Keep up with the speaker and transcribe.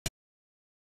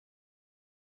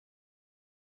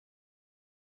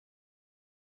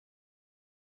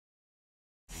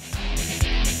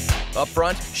Up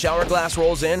front, shower glass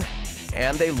rolls in,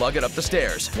 and they lug it up the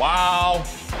stairs. Wow.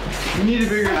 We need a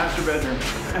bigger master bedroom.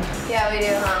 Yeah, we do,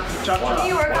 huh? Chop, chop. Can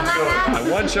you work on that,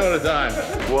 Matt? One show at a time.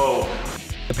 Whoa.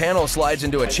 The panel slides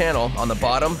into a channel on the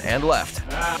bottom and left.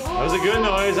 That was a good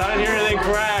noise. I didn't hear anything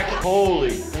crack.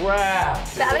 Holy crap.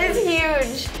 That is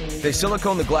huge. They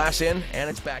silicone the glass in, and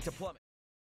it's back to plumbing.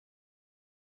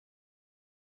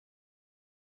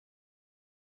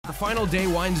 The final day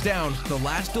winds down. The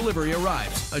last delivery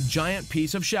arrives, a giant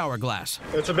piece of shower glass.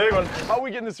 It's a big one. How are we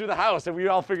getting this through the house? Have we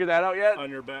all figured that out yet? On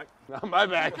your back. On my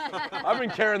back. I've been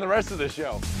carrying the rest of the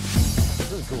show.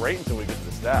 This is great until we get to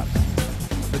the steps.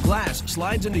 The glass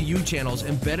slides into U-channels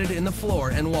embedded in the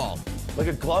floor and wall. Look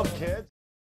at glove, kids.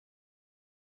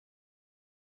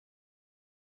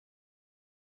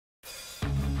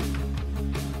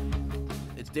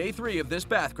 It's day 3 of this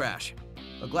bath crash.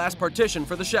 A glass partition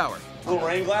for the shower. Little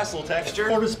rain glass, little texture.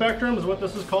 Quarter spectrum is what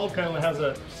this is called. Kind of has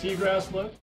a seagrass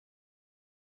look.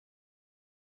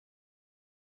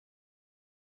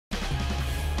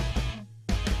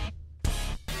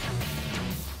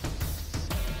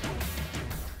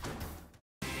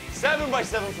 Seven by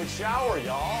 7 foot shower,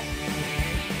 y'all.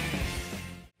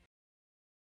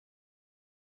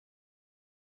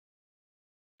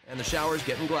 And the shower's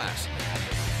getting glass.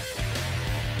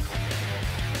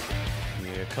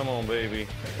 Yeah, come on, baby.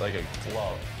 Like a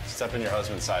glove. Step in your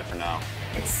husband's side for now.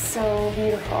 It's so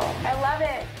beautiful. I love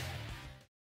it.